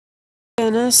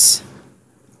Dennis,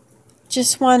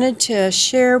 just wanted to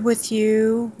share with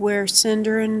you where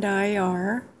Cinder and I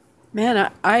are.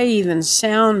 Man, I even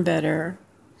sound better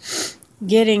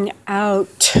getting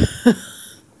out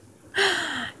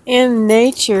in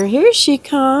nature. Here she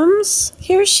comes.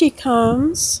 Here she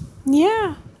comes.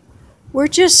 Yeah, we're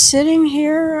just sitting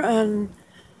here and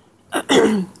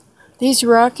these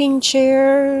rocking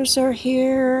chairs are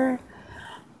here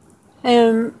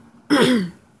and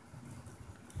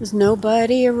there's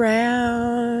nobody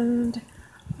around.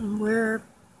 And we're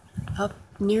up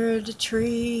near the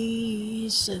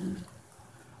trees and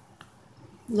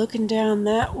looking down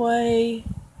that way.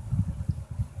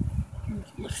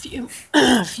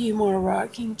 A few more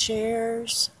rocking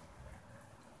chairs.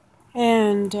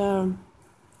 And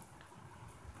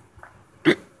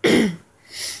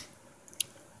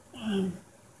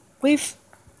we've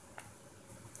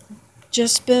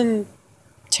just been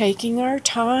taking our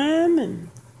time and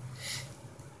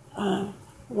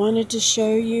wanted to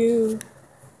show you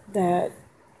that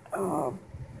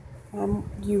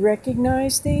you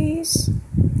recognize these?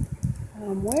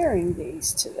 I'm wearing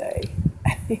these today.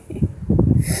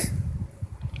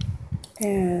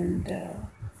 And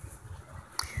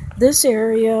this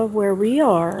area where we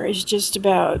are is just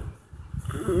about,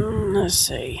 let's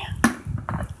see,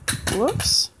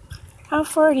 whoops, how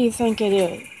far do you think it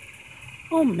is?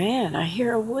 Oh man, I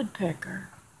hear a woodpecker.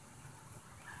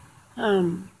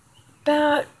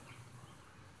 About,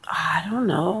 I don't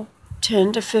know,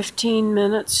 10 to 15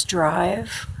 minutes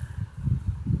drive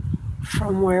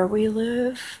from where we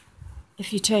live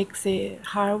if you take the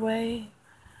highway.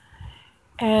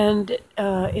 And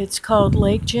it's called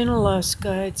Lake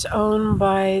Junaluska. It's owned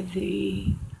by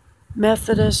the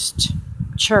Methodist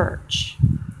Church,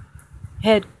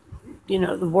 the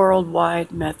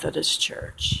Worldwide Methodist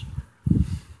Church.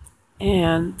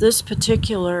 And this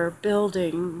particular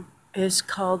building is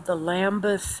called the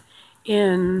Lambeth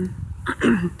Inn,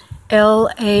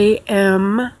 Lambuth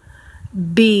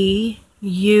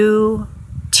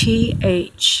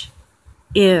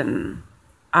Inn,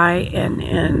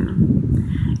 INN.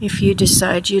 If you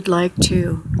decide you'd like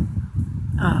to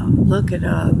look it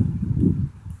up.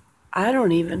 I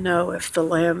don't even know if the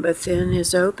Lambeth Inn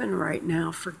is open right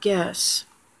now for guests.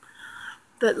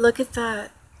 But look at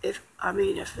that. If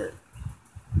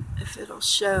it'll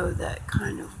show that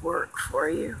kind of work for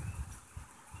you.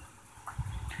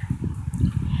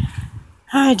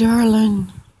 Hi,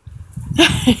 darling.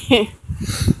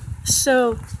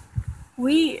 So,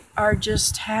 we are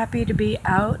just happy to be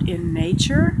out in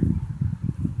nature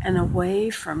and away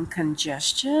from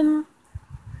congestion,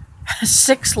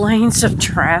 6 lanes of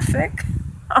traffic,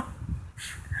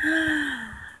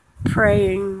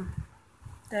 praying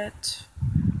that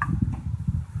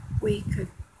we could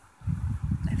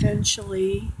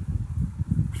eventually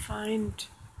find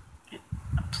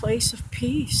a place of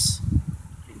peace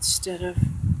instead of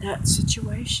that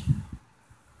situation.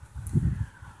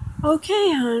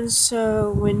 Okay, hon,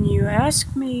 so when you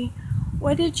ask me,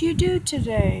 what did you do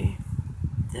today?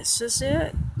 This is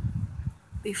it.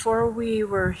 Before we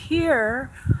were here,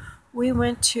 we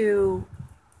went to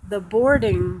the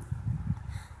boarding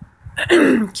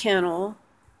kennel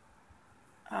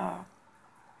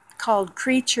called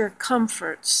Creature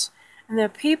Comforts. And the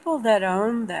people that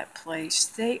own that place,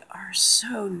 they are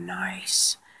so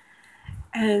nice.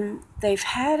 And they've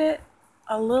had it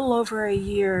a little over a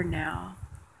year now.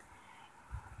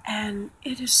 And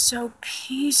it is so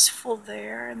peaceful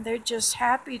there, and they're just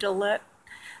happy to let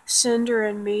Cinder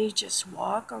and me just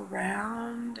walk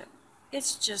around.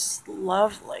 It's just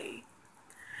lovely.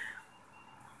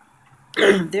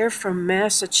 They're from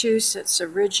Massachusetts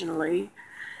originally,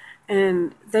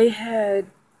 and they had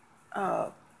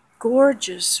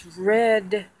gorgeous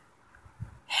red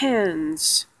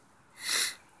hens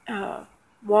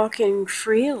walking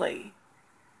freely.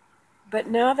 But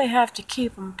now they have to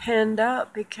keep them penned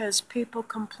up because people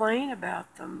complain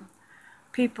about them.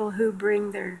 People who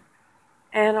bring their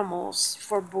animals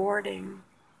for boarding.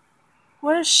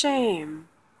 What a shame.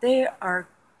 They are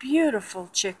beautiful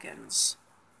chickens.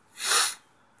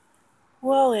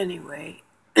 Well, anyway,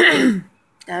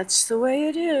 that's the way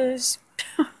it is.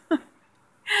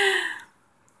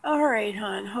 All right,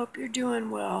 hon. Hope you're doing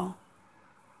well.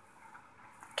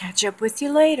 Catch up with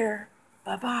you later.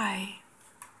 Bye-bye.